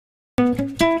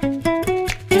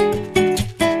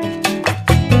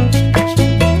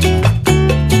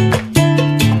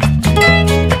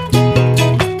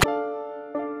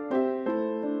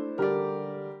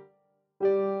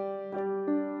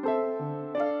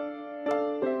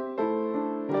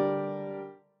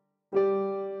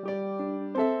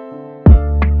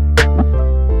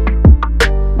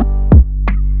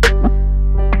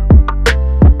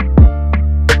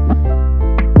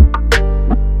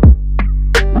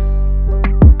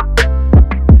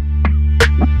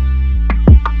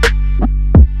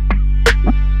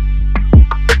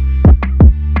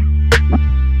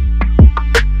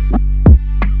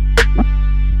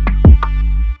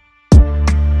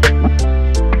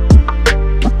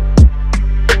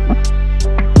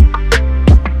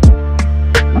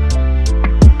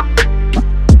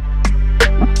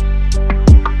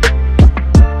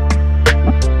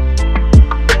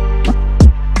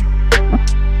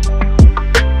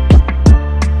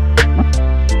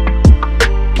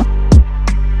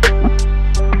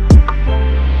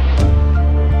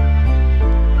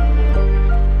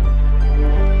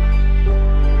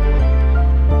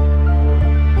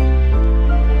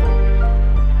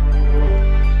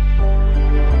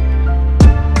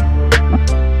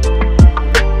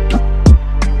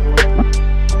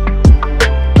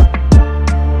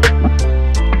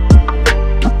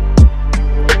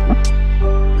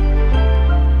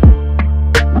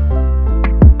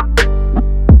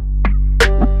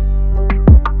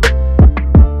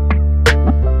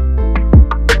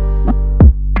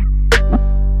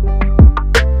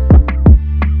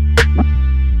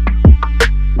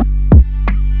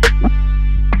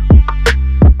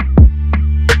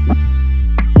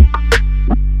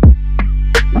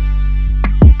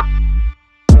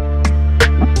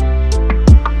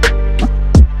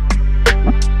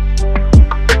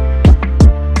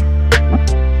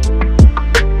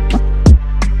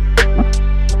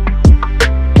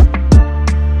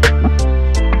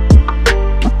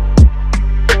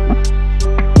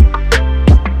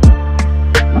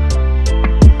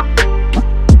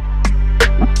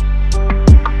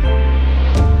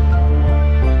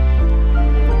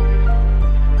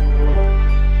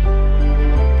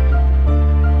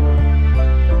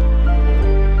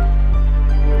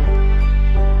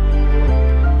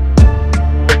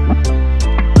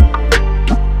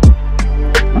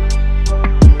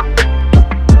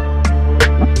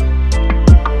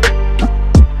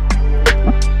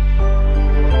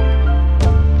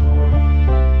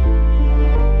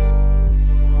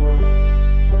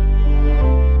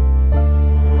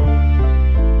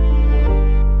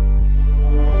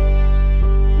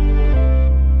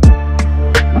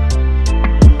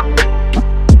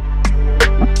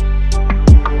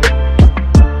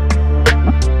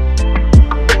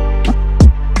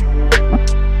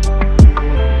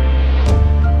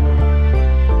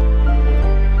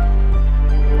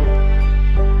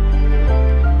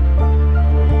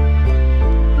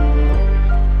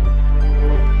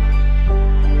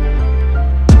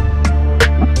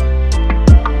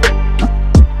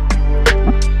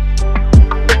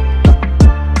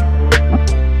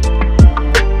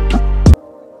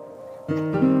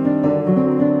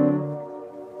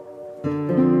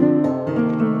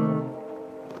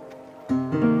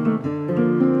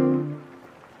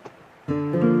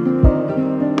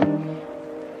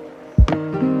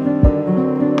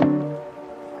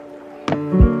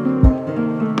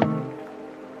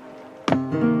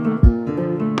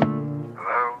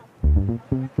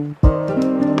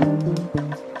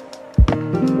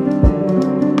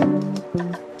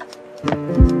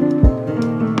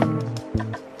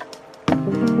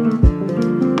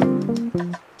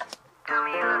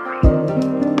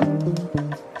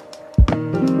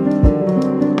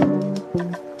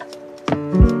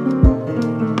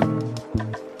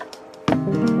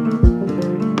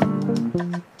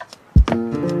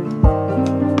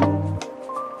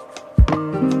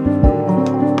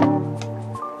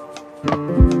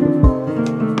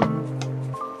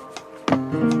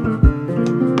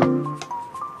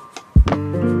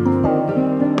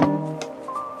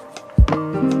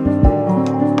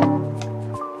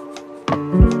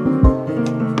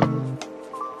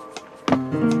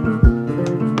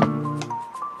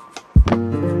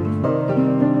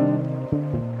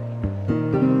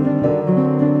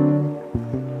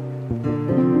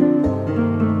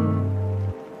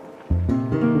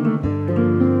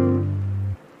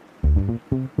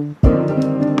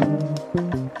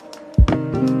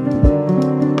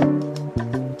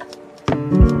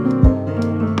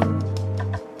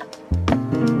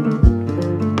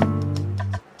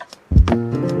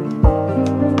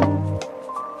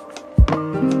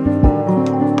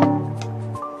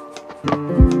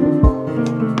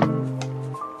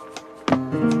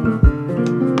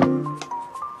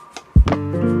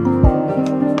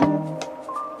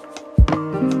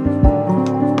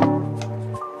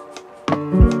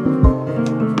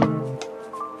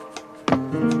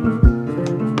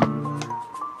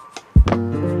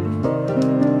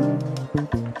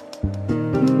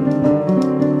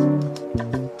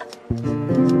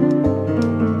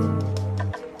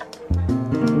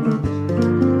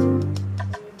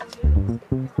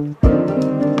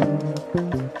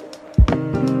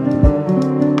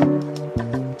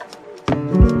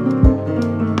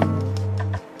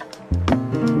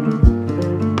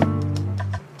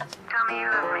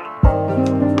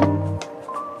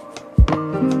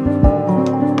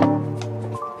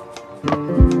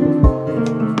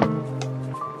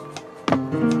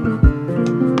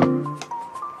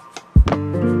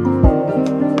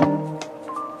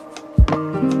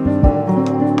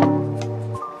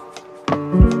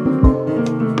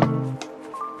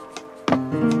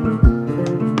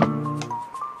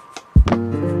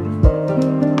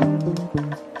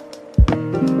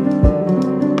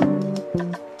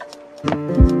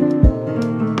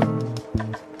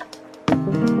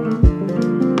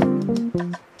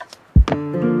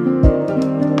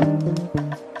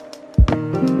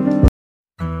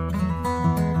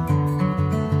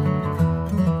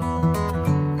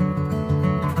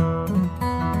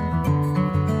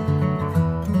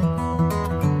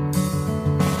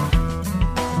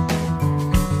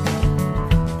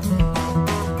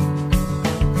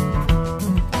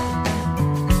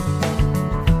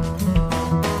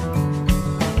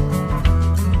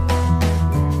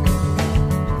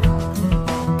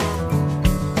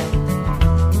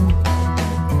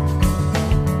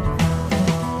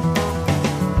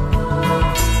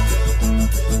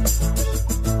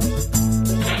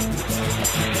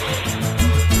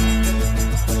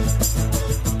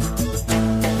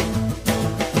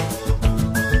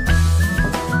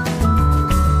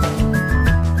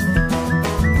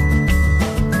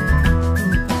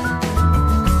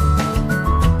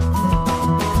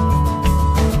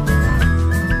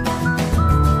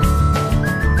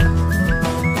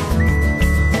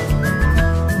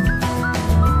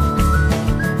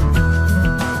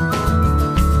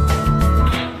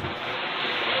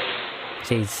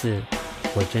这一次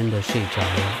我真的睡着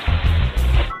了。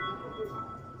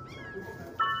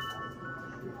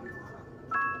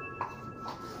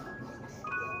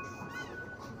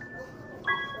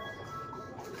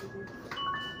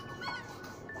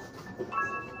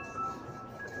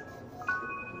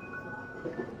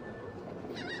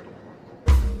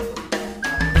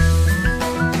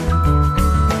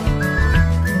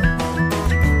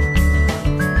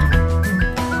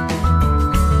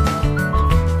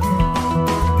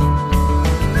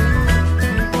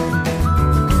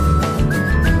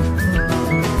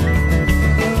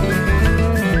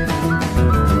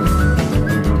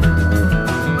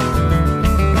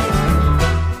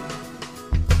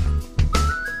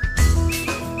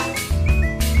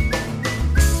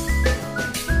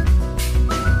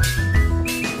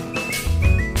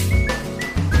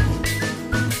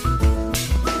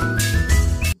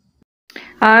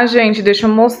Ah, gente, deixa eu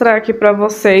mostrar aqui pra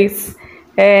vocês.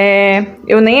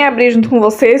 Eu nem abri junto com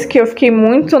vocês, que eu fiquei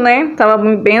muito, né?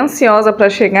 Tava bem ansiosa pra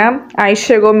chegar. Aí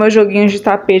chegou meu joguinho de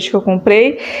tapete que eu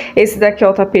comprei. Esse daqui é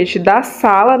o tapete da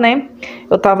sala, né?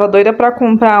 Eu tava doida pra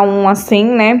comprar um assim,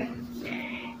 né?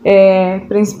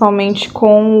 Principalmente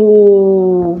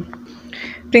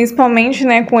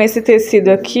né, com esse tecido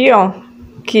aqui, ó.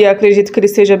 Que eu acredito que ele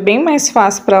seja bem mais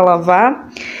fácil pra lavar.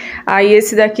 Aí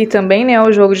esse daqui também, né, é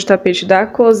o jogo de tapete da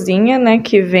cozinha, né,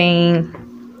 que vem...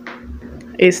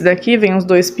 Esse daqui vem os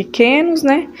dois pequenos,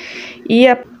 né, e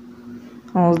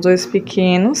ó, os dois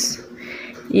pequenos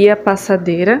e a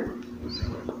passadeira.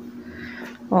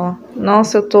 Ó,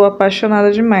 nossa, eu tô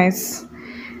apaixonada demais.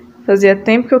 Fazia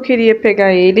tempo que eu queria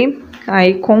pegar ele,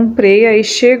 aí comprei, aí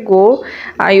chegou.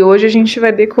 Aí hoje a gente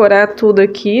vai decorar tudo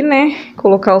aqui, né,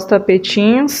 colocar os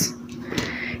tapetinhos.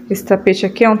 Esse tapete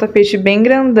aqui é um tapete bem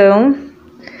grandão.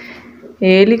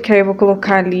 Ele, que aí eu vou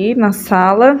colocar ali na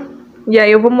sala. E aí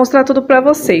eu vou mostrar tudo pra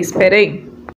vocês. Espera aí.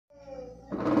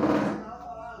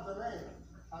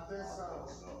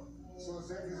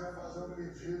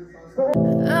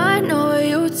 I know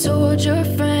you told your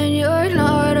friend you're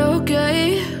not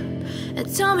okay. And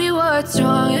tell me what's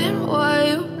wrong and why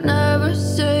you never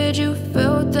said you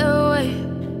felt that way.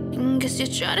 Guess you're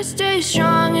trying to stay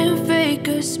strong and fake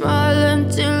a smile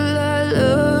until I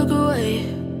look away.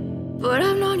 But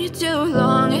I've known you too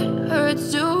long, it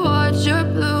hurts to watch your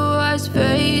blue eyes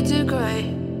fade to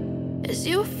gray as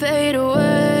you fade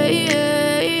away.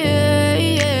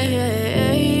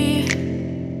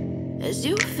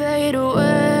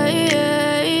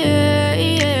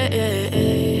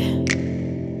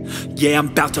 yeah, I'm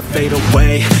about to fade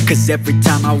away. Cause every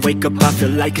time I wake up I feel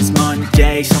like it's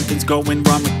Monday. Something's going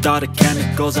wrong with all the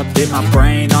chemicals up in my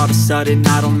brain. All of a sudden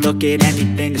I don't look at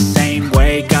anything the same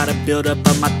way. Gotta build up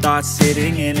of my thoughts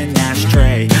sitting in an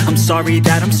ashtray. I'm sorry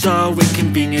that I'm so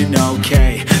inconvenient,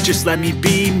 okay. Just let me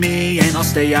be me and I'll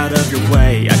stay out of your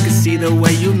way. I can see the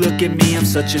way you look at me, I'm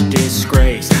such a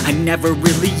disgrace. I never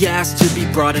really asked to be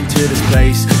brought into this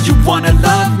place. You wanna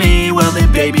love me? Well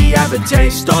then baby I have a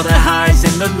taste. All the highs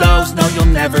and the lows, no you'll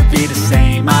never be the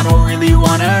same. I don't really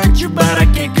wanna hurt you but I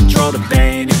can't control the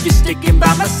pain. If you're sticking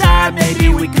by my side, maybe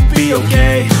we could be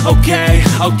okay.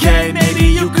 Okay, maybe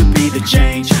you could be the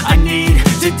change I need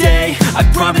today. I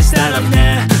promise that I've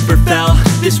never felt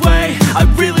this way. I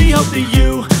really hope that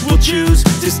you will choose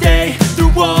to stay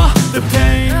through all the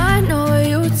pain. I know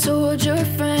you told your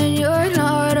friend you're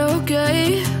not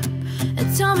okay,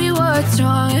 and tell me what's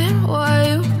wrong and why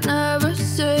you never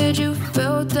said you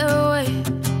felt that way.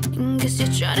 Guess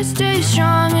you're trying to stay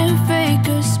strong and fake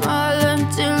a smile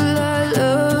until I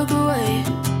look away.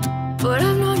 But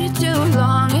I've known you too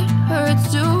long, it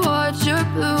hurts to watch your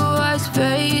blue eyes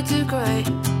fade to gray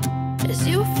as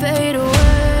you fade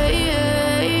away.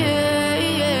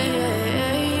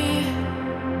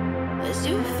 As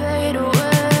you fade away.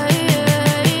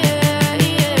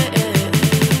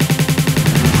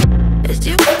 As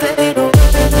you fade away.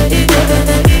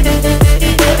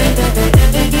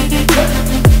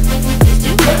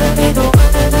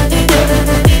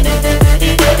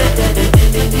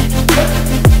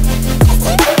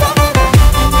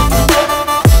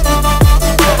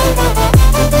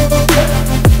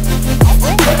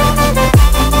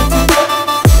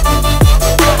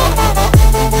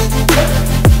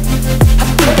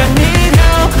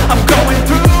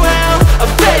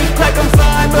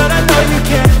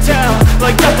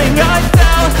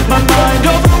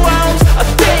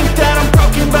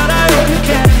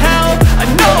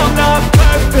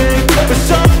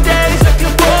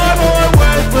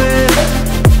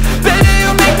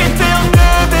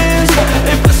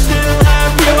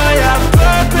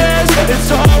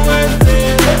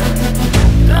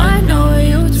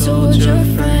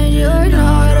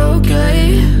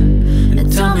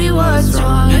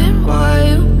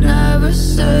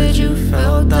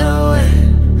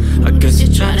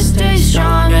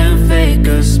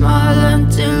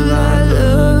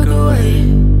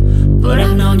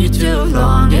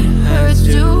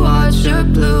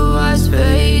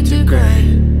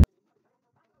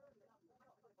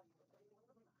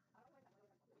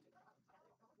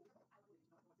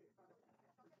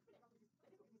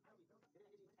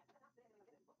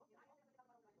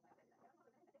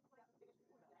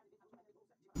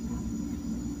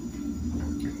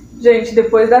 Gente,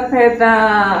 depois da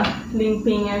pedra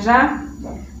limpinha já,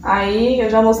 aí eu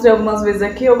já mostrei algumas vezes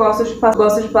aqui, eu gosto de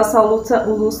passar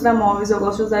o lustramóveis, eu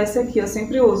gosto de usar esse aqui, eu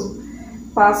sempre uso.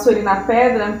 Passo ele na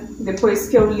pedra, depois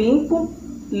que eu limpo,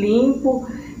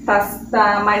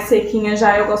 tá mais sequinha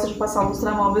já, eu gosto de passar o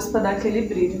lustramóveis para dar aquele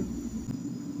brilho.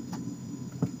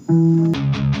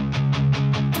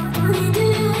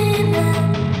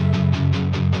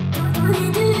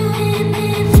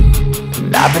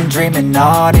 I've been dreaming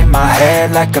on in my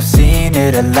head like I've seen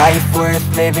it. A life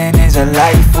worth living is a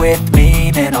life with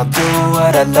meaning. I'll do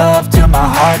what I love till my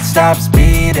heart stops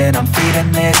beating. I'm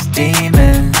feeding this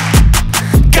demon.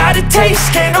 Got a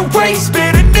taste, can't erase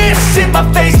bitterness in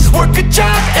my face. Work a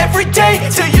job every day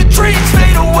till your dreams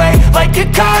fade away. Like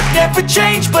a card, never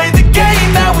change, play the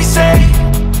game that we say.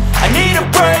 I need a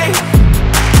break.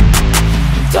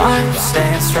 I'm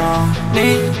staying strong,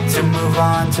 need to move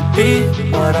on to be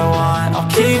what I want. I'll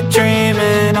keep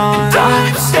dreaming on.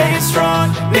 I'm staying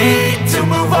strong, need to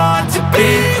move on to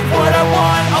be what I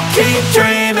want. I'll keep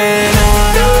dreaming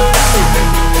on.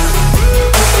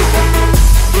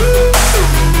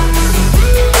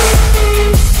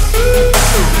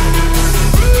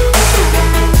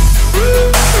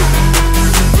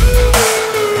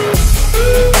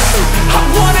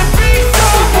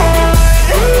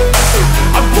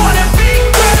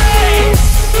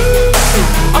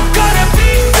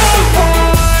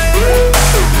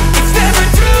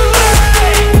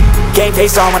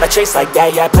 Face on when I chase like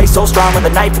that, yeah, I play so strong with a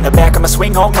knife in the back. I'ma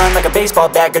swing home run like a baseball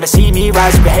bat. Gonna see me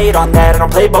rise, you can hate on that. I don't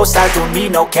play both sides, doing me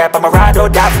no cap. I'ma ride or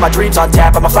die for my dreams on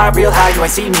tap. I'ma fly real high, you ain't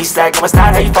see me slack. No, it's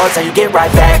not how you fall, it's how you get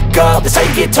right back up. That's how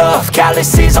you get tough,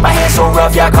 calluses on my hands so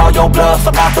rough. Yeah, I call your bluff,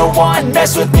 I'm not the one.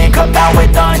 Mess with me, come out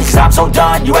with none. Cause I'm so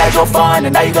done, you had your fun.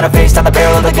 And now you're gonna face down the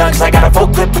barrel of the gun. Cause I got a full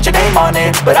clip, put your name on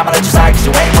it. But I'ma let you slide cause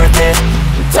you ain't worth it.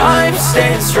 time,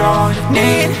 staying strong.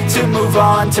 Need to move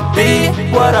on to be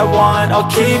what I want. I'll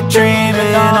keep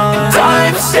dreaming on.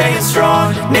 Time, staying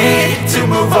strong. Need to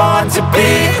move on to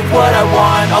be what I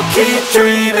want. I'll keep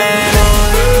dreaming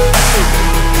on.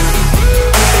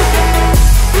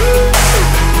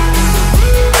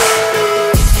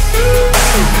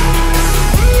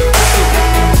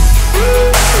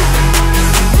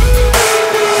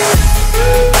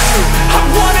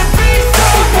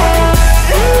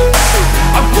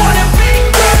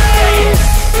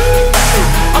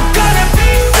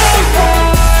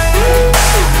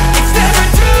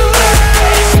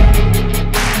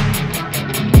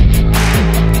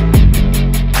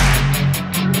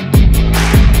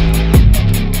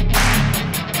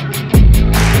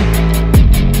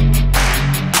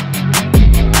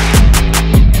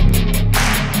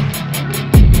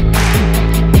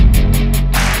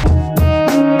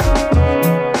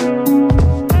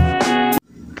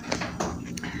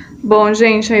 Bom,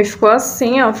 gente, aí ficou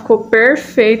assim, ó, ficou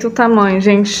perfeito o tamanho,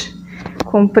 gente.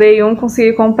 Comprei um,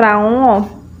 consegui comprar um, ó,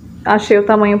 achei o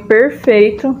tamanho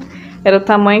perfeito, era o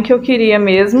tamanho que eu queria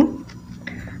mesmo.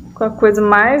 Com a coisa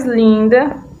mais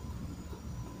linda.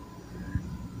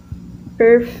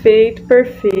 Perfeito,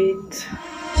 perfeito.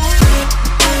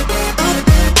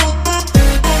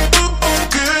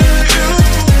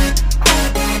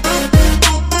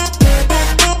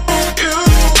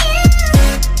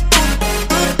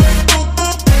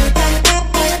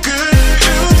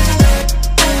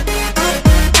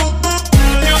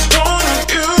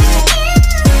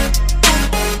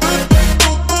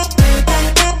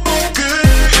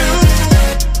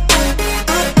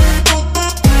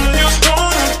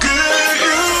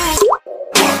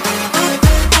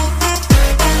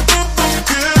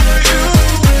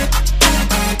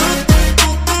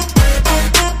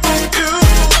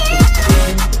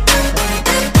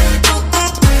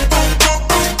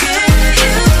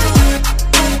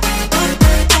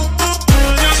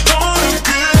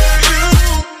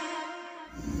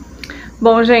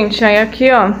 Bom, gente, aí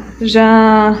aqui, ó,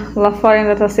 já lá fora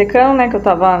ainda tá secando, né,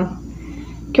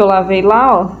 que eu lavei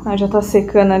lá, ó, aí já tá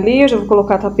secando ali, eu já vou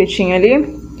colocar tapetinho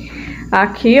ali.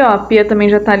 Aqui, ó, a pia também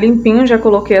já tá limpinho, já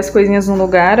coloquei as coisinhas no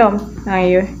lugar, ó,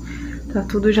 aí tá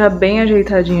tudo já bem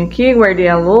ajeitadinho aqui, guardei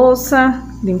a louça,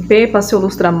 limpei, passei o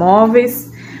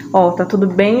lustramóveis, ó, tá tudo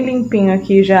bem limpinho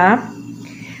aqui já.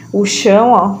 O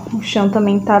chão, ó, o chão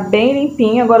também tá bem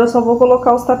limpinho, agora eu só vou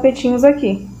colocar os tapetinhos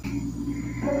aqui.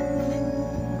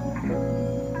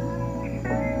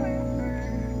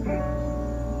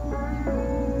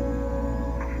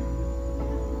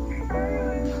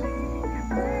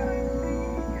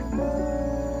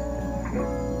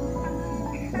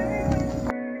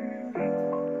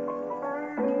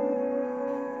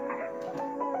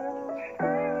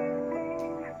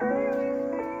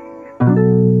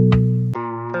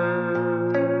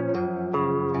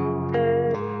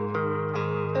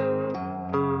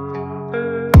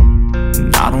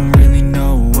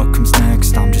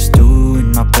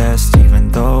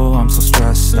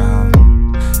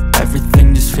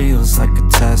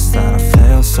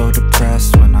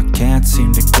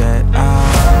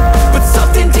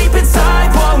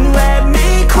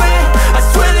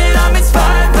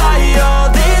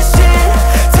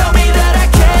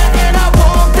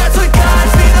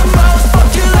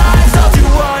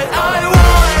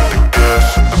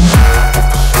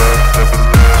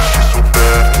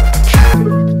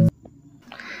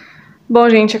 Bom,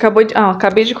 gente,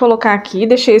 acabei de colocar aqui,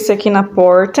 deixei esse aqui na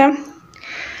porta.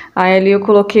 Aí ali eu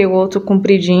coloquei o outro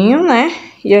compridinho, né?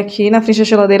 E aqui na frente da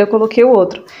geladeira eu coloquei o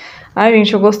outro. Ai,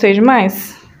 gente, eu gostei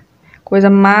demais. Coisa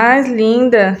mais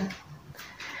linda.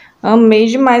 Amei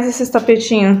demais esses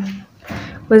tapetinhos.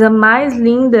 Coisa mais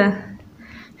linda.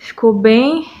 Ficou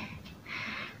bem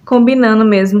combinando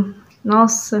mesmo.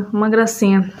 Nossa, uma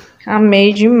gracinha.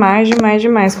 Amei demais, demais,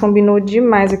 demais. Combinou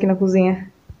demais aqui na cozinha.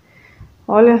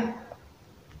 Olha.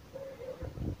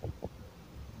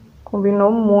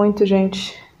 Combinou muito,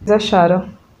 gente. Vocês acharam?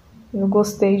 Eu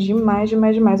gostei demais,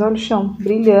 demais, demais. Olha o chão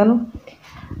brilhando.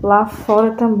 Lá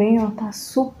fora também, ó, tá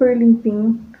super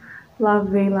limpinho.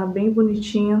 Lavei lá bem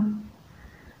bonitinho.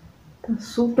 Tá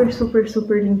super, super,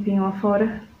 super limpinho lá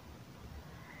fora.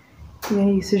 E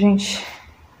é isso, gente.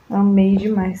 Amei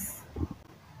demais.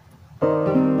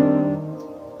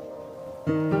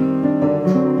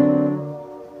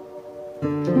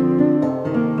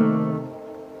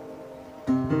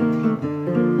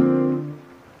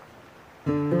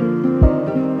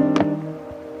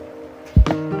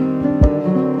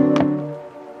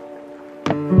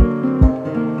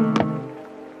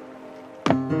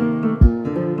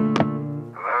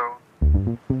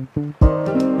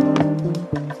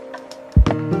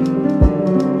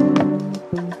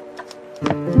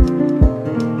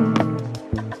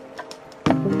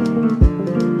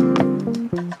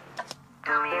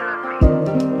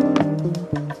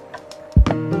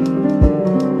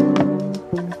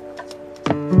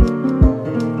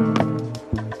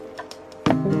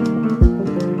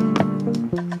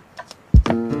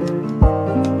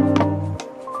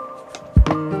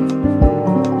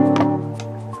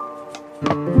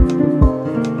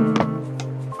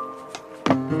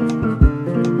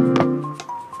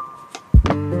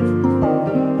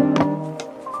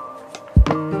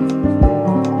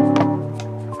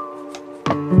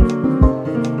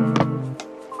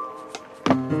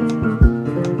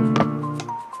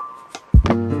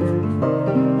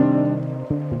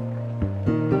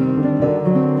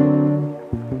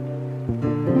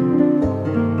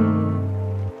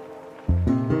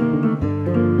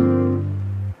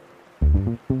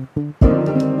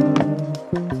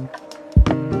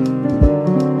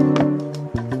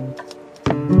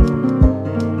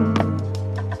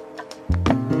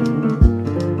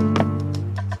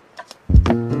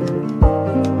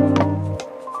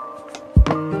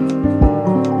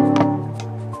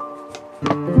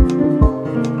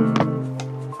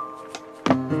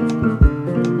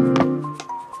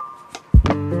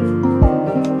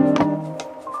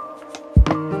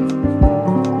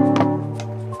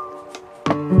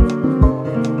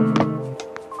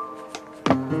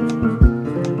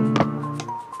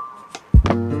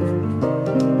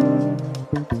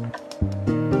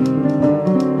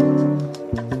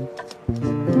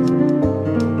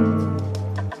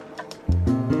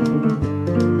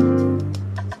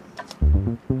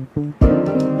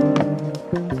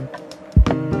 Thank